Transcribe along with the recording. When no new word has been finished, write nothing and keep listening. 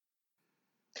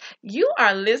You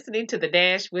are listening to The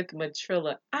Dash with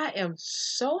Matrilla. I am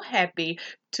so happy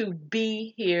to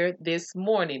be here this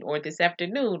morning or this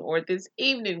afternoon or this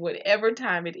evening, whatever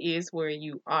time it is where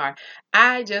you are.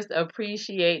 I just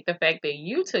appreciate the fact that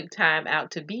you took time out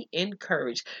to be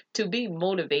encouraged, to be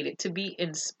motivated, to be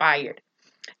inspired.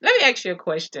 Let me ask you a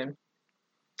question.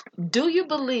 Do you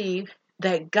believe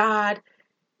that God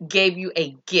gave you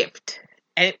a gift?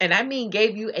 And I mean,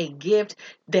 gave you a gift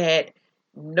that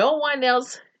no one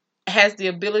else has the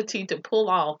ability to pull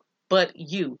off but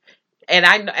you. And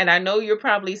I know you're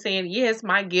probably saying, yes,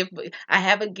 my gift, I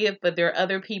have a gift, but there are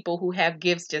other people who have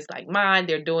gifts just like mine.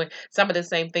 They're doing some of the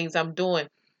same things I'm doing.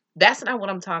 That's not what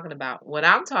I'm talking about. What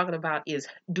I'm talking about is,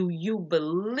 do you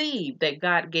believe that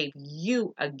God gave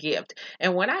you a gift?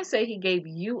 And when I say He gave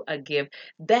you a gift,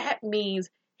 that means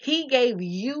He gave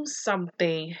you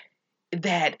something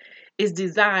that is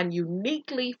designed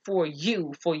uniquely for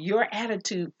you, for your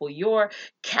attitude, for your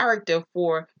character,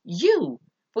 for you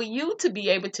to be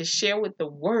able to share with the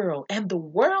world. And the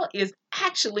world is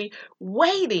actually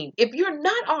waiting. If you're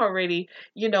not already,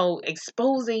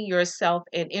 exposing yourself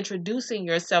and introducing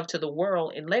yourself to the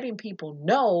world and letting people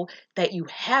know that you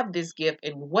have this gift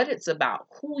and what it's about,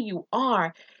 who you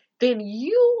are, then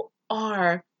you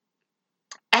are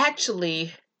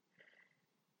actually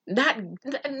not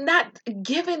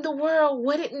giving the world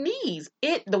what it needs.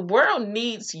 The world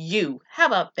needs you. How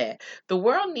about that? The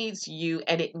world needs you,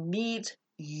 and it needs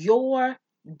your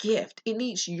gift. It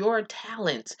needs your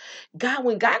talents.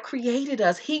 When God created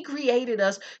us, He created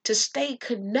us to stay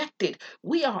connected.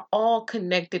 We are all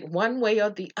connected one way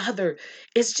or the other.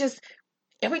 It's just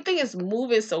everything is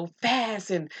moving so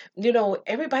fast, and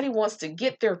everybody wants to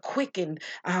get there quick and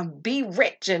be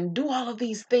rich and do all of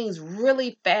these things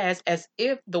really fast, as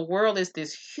if the world is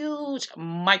this huge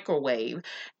microwave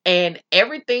and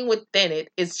everything within it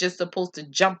is just supposed to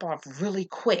jump off really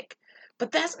quick.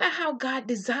 But that's not how God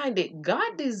designed it.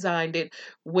 God designed it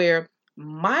where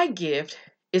my gift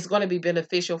is going to be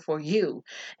beneficial for you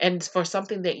and for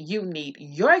something that you need.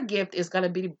 Your gift is going to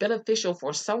be beneficial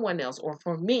for someone else or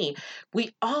for me.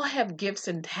 We all have gifts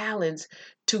and talents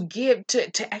to give,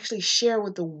 to actually share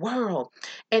with the world.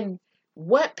 And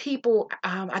what people,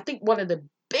 I think one of the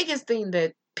biggest thing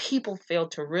that people fail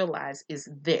to realize is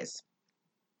this: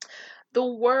 the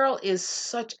world is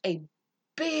such a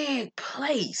big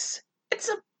place. It's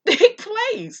a big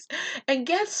place. And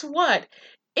guess what?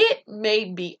 It may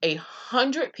be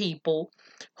 100 people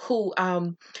who,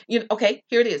 okay,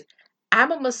 here it is.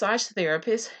 I'm a massage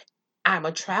therapist. I'm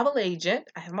a travel agent.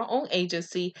 I have my own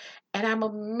agency, and I'm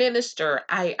a minister.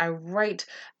 I write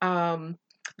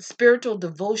spiritual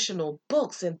devotional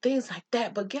books and things like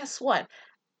that. But guess what?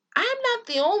 I'm not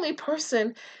the only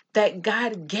person that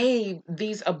God gave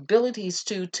these abilities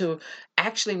to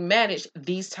actually manage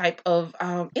these type of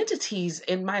entities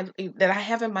in my that I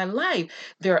have in my life.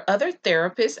 There are other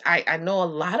therapists. I know a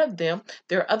lot of them.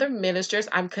 There are other ministers.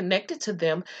 I'm connected to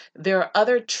them. There are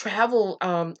other travel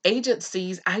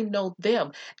agencies. I know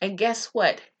them. And guess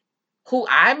what? Who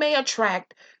I may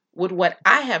attract with what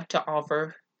I have to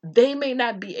offer, they may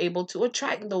not be able to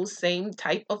attract those same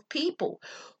type of people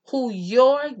who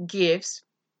your gifts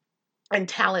and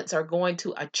talents are going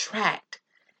to attract.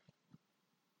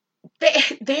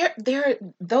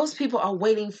 Those people are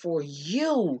waiting for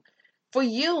you. For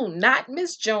you, not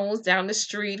Miss Jones down the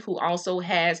street who also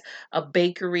has a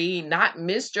bakery, not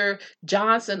Mr.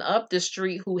 Johnson up the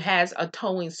street who has a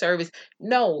towing service.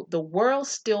 No, the world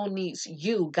still needs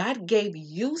you. God gave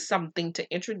you something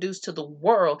to introduce to the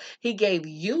world. He gave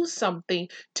you something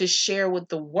to share with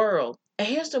the world. And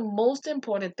here's the most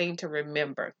important thing to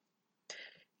remember: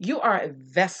 you are a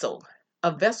vessel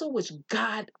which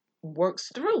God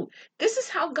works through. This is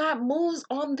how God moves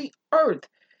on the earth.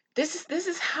 This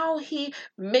is how He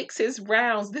makes His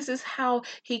rounds. This is how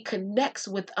He connects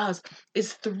with us.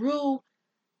 It's through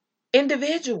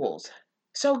individuals.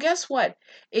 So guess what?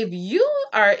 And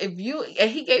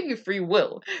He gave you free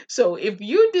will. So if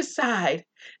you decide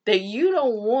that you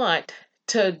don't want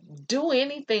to do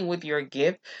anything with your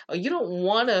gift, or you don't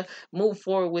want to move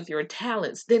forward with your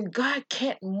talents, then God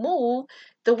can't move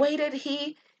the way that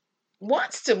He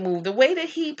wants to move, the way that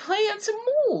He plans to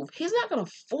move. He's not going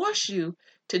to force you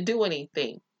to do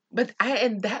anything.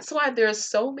 And that's why there are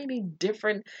so many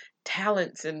different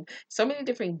talents and so many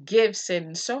different gifts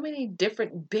and so many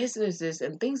different businesses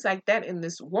and things like that in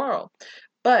this world.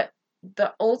 But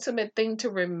the ultimate thing to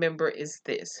remember is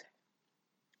this: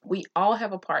 we all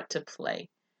have a part to play.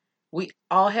 We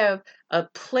all have a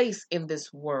place in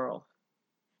this world.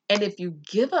 And if you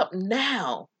give up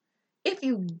now,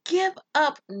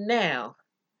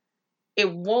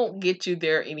 It won't get you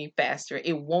there any faster.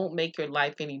 It won't make your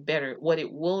life any better. What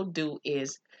it will do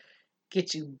is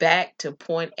get you back to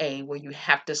point A where you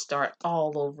have to start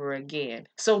all over again.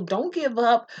 So don't give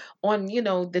up on,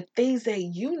 the things that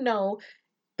you know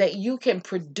that you can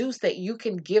produce, that you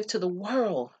can give to the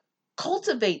world.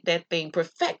 Cultivate that thing,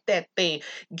 perfect that thing.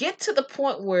 Get to the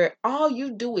point where all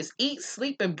you do is eat,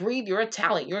 sleep, and breathe your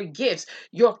talent, your gifts,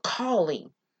 your calling.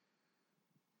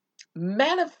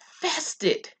 Manifest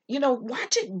it.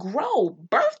 Watch it grow.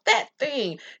 Birth that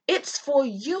thing. It's for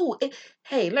you.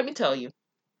 Hey, let me tell you,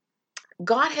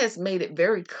 God has made it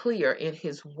very clear in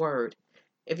His Word.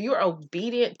 If you're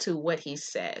obedient to what He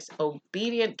says,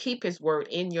 obedient, keep His word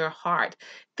in your heart,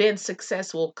 then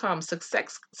success will come.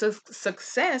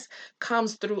 Success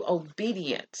comes through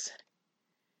obedience.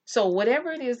 So,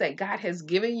 whatever it is that God has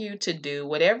given you to do,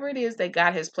 whatever it is that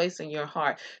God has placed in your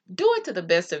heart, do it to the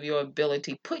best of your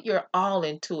ability. Put your all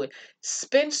into it.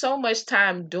 Spend so much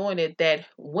time doing it that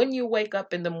when you wake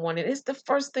up in the morning, it's the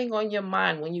first thing on your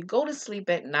mind. When you go to sleep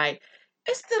at night,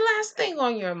 it's the last thing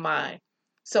on your mind.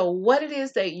 So, what it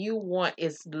is that you want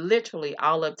is literally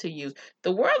all up to you.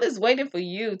 The world is waiting for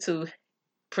you to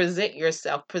present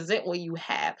yourself, present what you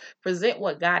have, present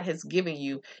what God has given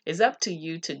you. It's up to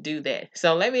you to do that.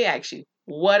 So let me ask you,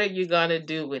 what are you going to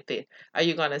do with it? Are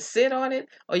you going to sit on it,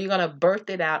 or are you going to birth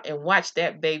it out and watch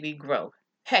that baby grow?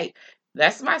 Hey,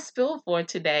 that's my spill for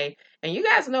today. And you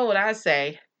guys know what I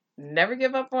say: never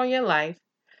give up on your life.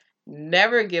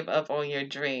 Never give up on your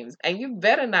dreams. And you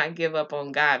better not give up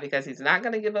on God, because He's not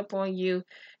going to give up on you.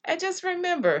 And just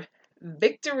remember,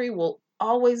 victory will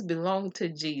always belong to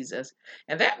Jesus.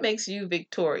 And that makes you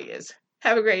victorious.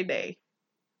 Have a great day.